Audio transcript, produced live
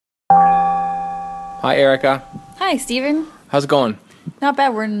Hi, Erica. Hi, Steven. How's it going? Not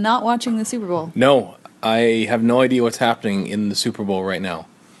bad. We're not watching the Super Bowl. No, I have no idea what's happening in the Super Bowl right now,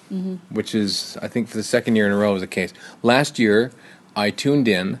 which is, I think, for the second year in a row is the case. Last year, I tuned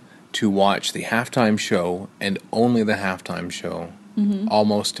in to watch the halftime show and only the halftime show,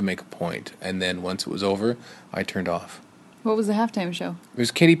 almost to make a point. And then once it was over, I turned off. What was the halftime show? It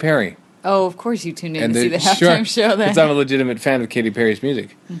was Katy Perry. Oh, of course you tuned in to see the halftime show then. Because I'm a legitimate fan of Katy Perry's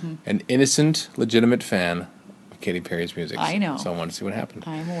music. An innocent, legitimate fan of Katy Perry's music. I know. So I wanted to see what happened.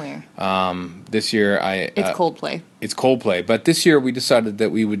 I am aware. This year, It's Coldplay. It's Coldplay. But this year, we decided that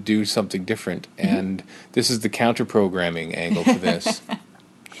we would do something different. And this is the counter-programming angle to this.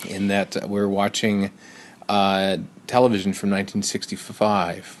 In that we're watching television from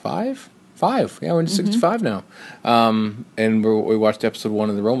 1965. Five? Yeah, we're in 65 now. And we watched episode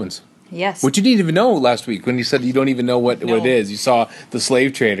 1 of The Romans. Yes. Which you didn't even know last week when you said you don't even know what it is. You saw the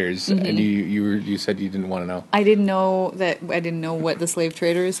slave traders, and you said you didn't want to know. I didn't know what the slave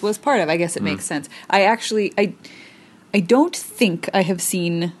traders was part of. I guess it makes sense. I don't think I have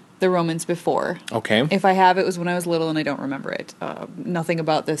seen The Romans before. Okay. If I have, it was when I was little and I don't remember it. Nothing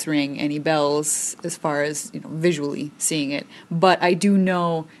about this ring any bells as far as visually seeing it. But I do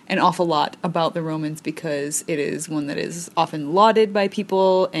know an awful lot about the Romans because it is one that is often lauded by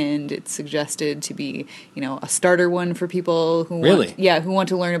people, and it's suggested to be a starter one for people who want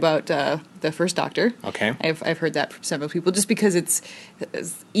to learn about the First Doctor. Okay. I've heard that from several people just because it's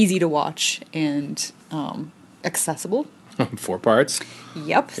easy to watch and accessible. 4 parts.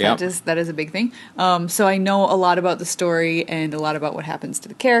 Yep. That is a big thing. So I know a lot about the story and a lot about what happens to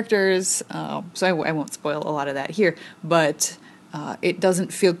the characters. So I won't spoil a lot of that here, but it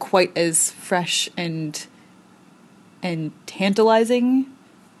doesn't feel quite as fresh and tantalizing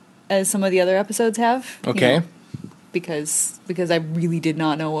as some of the other episodes have. Okay. Because I really did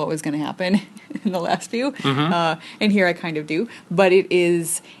not know what was going to happen in the last few, and here I kind of do. But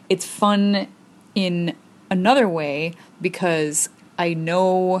it's fun in another way because I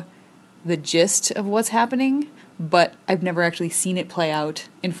know the gist of what's happening, but I've never actually seen it play out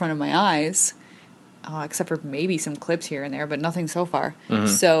in front of my eyes, except for maybe some clips here and there, but nothing so far.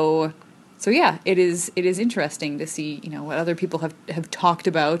 So yeah, it is interesting to see what other people have talked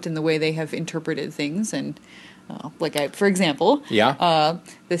about and the way they have interpreted things, and for example,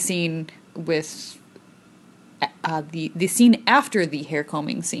 the scene with. The scene after the hair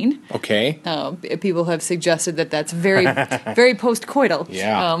combing scene. Okay. People have suggested that's very very post-coital.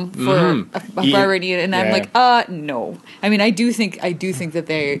 For Barbara, and I'm like, no. I mean, I do think that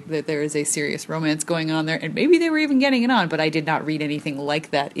there is a serious romance going on there, and maybe they were even getting it on, but I did not read anything like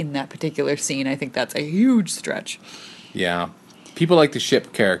that in that particular scene. I think that's a huge stretch. Yeah. People like to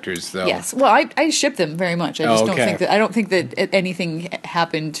ship characters, though. Yes, well, I ship them very much. I just don't think that anything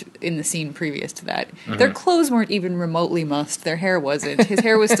happened in the scene previous to that. Their clothes weren't even remotely mussed. Their hair wasn't. His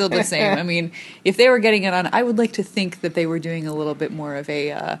hair was still the same. I mean, if they were getting it on, I would like to think that they were doing a little bit more of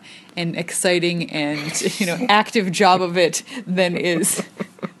an exciting and active job of it than is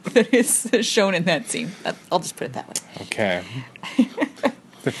shown in that scene. I'll just put it that way. Okay.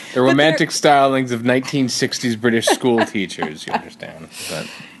 The romantic stylings of 1960s British school teachers, you understand. But.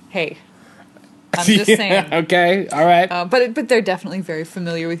 Hey, I'm just saying. Okay, all right. But they're definitely very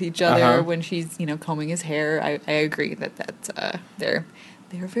familiar with each other when she's combing his hair. I agree that they're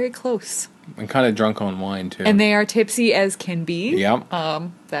very close. And kind of drunk on wine too. And they are tipsy as can be. Yep.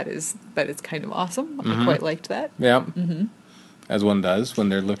 That is kind of awesome. I quite liked that. Yep. As one does when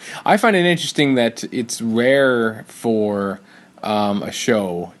they're. I find it interesting that it's rare for. A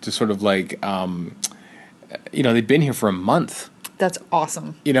show to sort of they've been here for a month. That's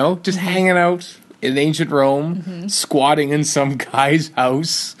awesome. Just hanging out in ancient Rome, squatting in some guy's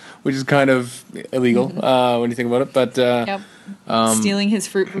house, which is kind of illegal when you think about it. But stealing his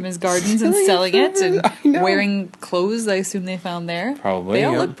fruit from his gardens and selling it, and wearing clothes I assume they found there. Probably. They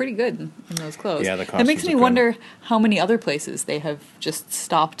all look pretty good in those clothes. Yeah, the costumes. That makes me wonder how many other places they have just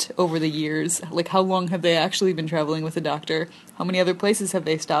stopped over the years. Like, how long have they actually been traveling with the Doctor? How many other places have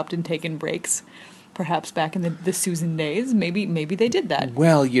they stopped and taken breaks? Perhaps back in the Susan days, maybe they did that.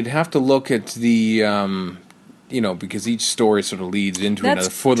 Well, you'd have to look at the, because each story sort of leads into another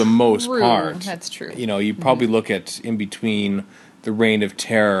for the most part. That's true. You probably look at in between the Reign of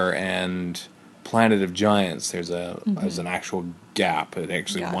Terror and Planet of Giants. There's an actual gap. It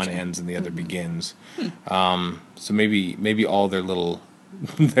actually one ends and the other begins. So maybe all their little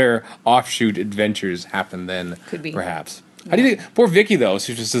their offshoot adventures happen then. Could be perhaps. How do you think? Poor Vicky though.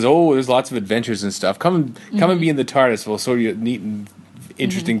 She just says, "Oh, there's lots of adventures and stuff. Come and be in the TARDIS. We'll show you neat and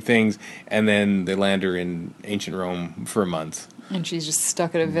interesting things." And then they land her in ancient Rome for a month. And she's just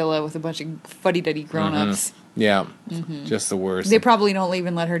stuck at a villa with a bunch of fuddy-duddy grown-ups. Yeah, just the worst. They probably don't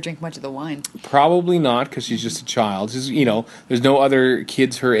even let her drink much of the wine. Probably not, because she's just a child. She's, there's no other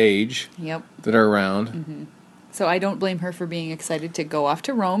kids her age that are around. So I don't blame her for being excited to go off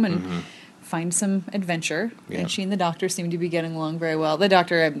to Rome and find some adventure. Yeah. And she and the doctor seem to be getting along very well. The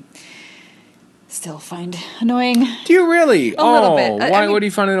doctor I still find annoying. Do you really? A little bit. Why? What do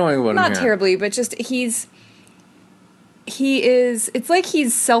you find annoying about him? Not terribly, but just it's like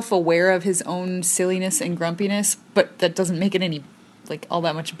he's self-aware of his own silliness and grumpiness, but that doesn't make it any, like, all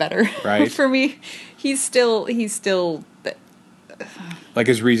that much better for me. He's still like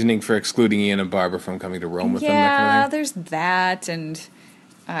his reasoning for excluding Ian and Barbara from coming to Rome with them. Yeah, there's that, and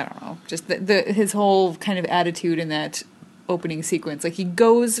I don't know, just his whole kind of attitude in that opening sequence. Like, he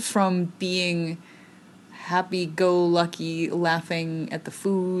goes from being happy-go-lucky, laughing at the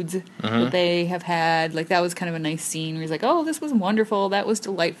foods that they have had. Like, that was kind of a nice scene where he's like, oh, this was wonderful, that was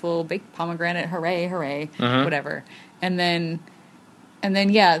delightful, baked pomegranate, hooray, hooray, whatever. And then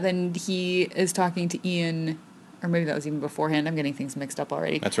he is talking to Ian, or maybe that was even beforehand. I'm getting things mixed up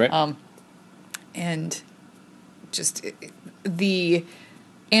already. That's right. And just the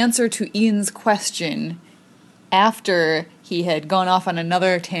answer to Ian's question after he had gone off on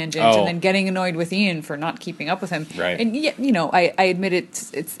another tangent and then getting annoyed with Ian for not keeping up with him. Right. And I admit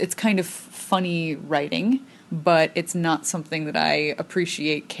it's kind of funny writing, but it's not something that I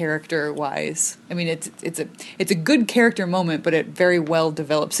appreciate character-wise. I mean, it's a good character moment, but it very well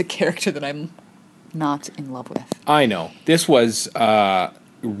develops a character that I'm not in love with. I know. This was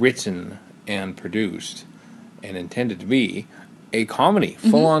written and produced and intended to be a comedy,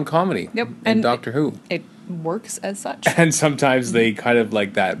 full-on comedy. Yep. And Doctor Who. It works as such. And sometimes they kind of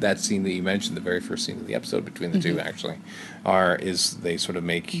like that scene that you mentioned, the very first scene of the episode between the two, actually, they sort of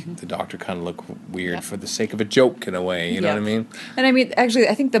make the Doctor kind of look weird for the sake of a joke in a way. You know what I mean? And I mean, actually,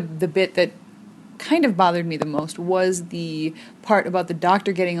 I think the bit that kind of bothered me the most was the part about the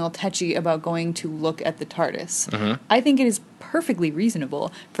Doctor getting all touchy about going to look at the TARDIS. I think it is perfectly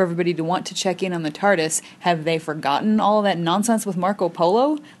reasonable for everybody to want to check in on the TARDIS. Have they forgotten all that nonsense with Marco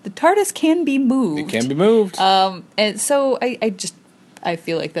Polo? The TARDIS can be moved. It can be moved. And so I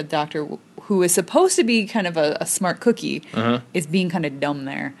feel like the Doctor, who is supposed to be kind of a smart cookie, is being kind of dumb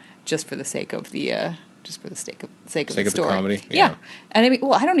there just for the sake of the sake of the story. The comedy. Yeah. And I mean,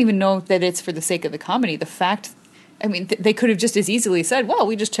 well, I don't even know that it's for the sake of the comedy. The fact, I mean, they could have just as easily said, well,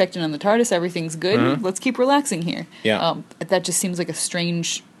 we just checked in on the TARDIS, everything's good, let's keep relaxing here. Yeah. That just seems like a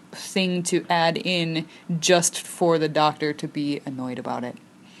strange thing to add in just for the Doctor to be annoyed about it.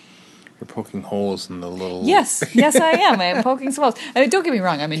 You're poking holes in the little... Yes, I am. I'm poking some holes. I mean, don't get me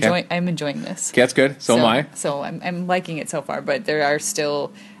wrong, I'm enjoying this. Okay, that's good. So am I. So I'm liking it so far, but there are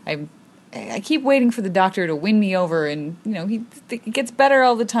still... I keep waiting for the Doctor to win me over, and he gets better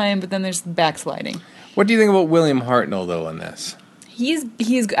all the time, but then there's backsliding. What do you think about William Hartnell though in this? He's.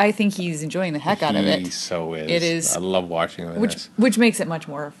 I think he's enjoying the heck out of it. He so is. It is. I love watching him in this. Which makes it much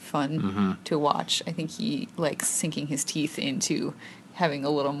more fun to watch. I think he likes sinking his teeth into having a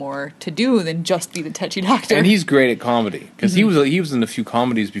little more to do than just be the touchy Doctor. And he's great at comedy because he was in a few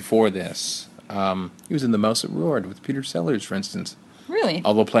comedies before this. He was in The Mouse that Roared with Peter Sellers, for instance. Really?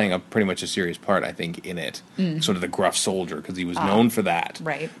 Although playing pretty much a serious part, I think, in it. Sort of the gruff soldier, because he was known for that.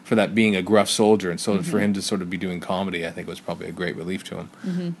 Right. For that being a gruff soldier. And so for him to sort of be doing comedy, I think was probably a great relief to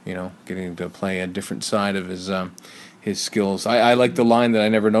him. Getting to play a different side of his skills. I like the line that I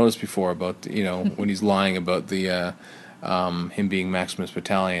never noticed before about, when he's lying about the... him being Maximus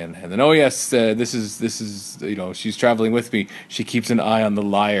Battalion, and then this is she's traveling with me. She keeps an eye on the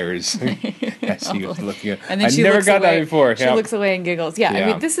liars. Yes, he was looking at. And then I never got that before. She looks away and giggles. Yeah, I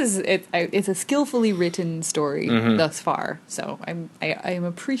mean, this is it's a skillfully written story thus far. So I'm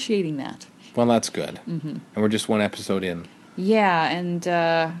appreciating that. Well, that's good. And we're just one episode in. Yeah, and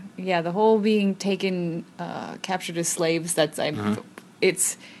the whole being taken captured as slaves.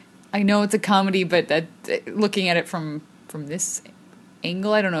 It's. I know it's a comedy, but looking at it from this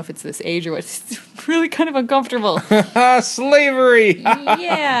angle, I don't know if it's this age or what. It's really kind of uncomfortable. Slavery.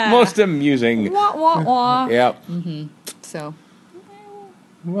 Yeah. Most amusing. Wah, wah, wah. Yep. So.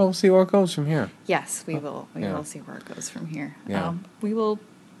 Well, we'll see where it goes from here. Yes, we will. We will see where it goes from here. Yeah. We will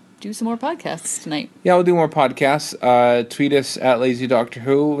do some more podcasts tonight. Yeah, we'll do more podcasts. Tweet us at Lazy Doctor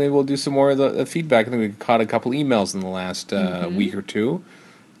Who. Maybe we'll do some more of the feedback. I think we caught a couple emails in the last week or two.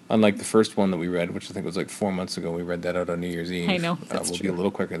 Unlike the first one that we read, which I think was like 4 months ago, we read that out on New Year's Eve. I know, that's we'll true. be a little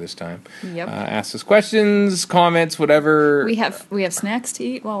quicker this time. Yep. Ask us questions, comments, whatever. We have snacks to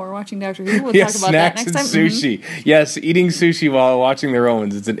eat while we're watching Doctor Who. We'll Yes, talk about that snacks next and time. sushi. Yes, eating sushi while watching the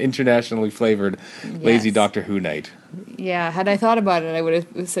Romans. It's an internationally flavored Lazy Yes. Doctor Who night. Yeah, had I thought about it, I would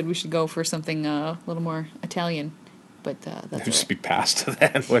have said we should go for something a little more Italian. But that's It'd just all be pasta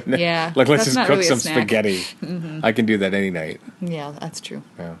then, wouldn't it? Yeah, Like, let's that's just not cook really a some snack. spaghetti. I can do that any night. right. Yeah, that's true.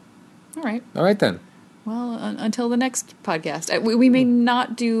 Yeah. All right. All right, then. Well, until the next podcast. We may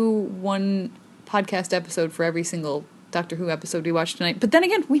not do one podcast episode for every single Doctor Who episode we watch tonight. But then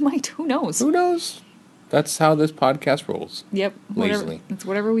again, we might. Who knows? Who knows? That's how this podcast rolls. Yep. Lazily. It's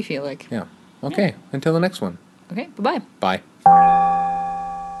whatever we feel like. Yeah. Okay. Until the next one. Okay, bye-bye. Bye.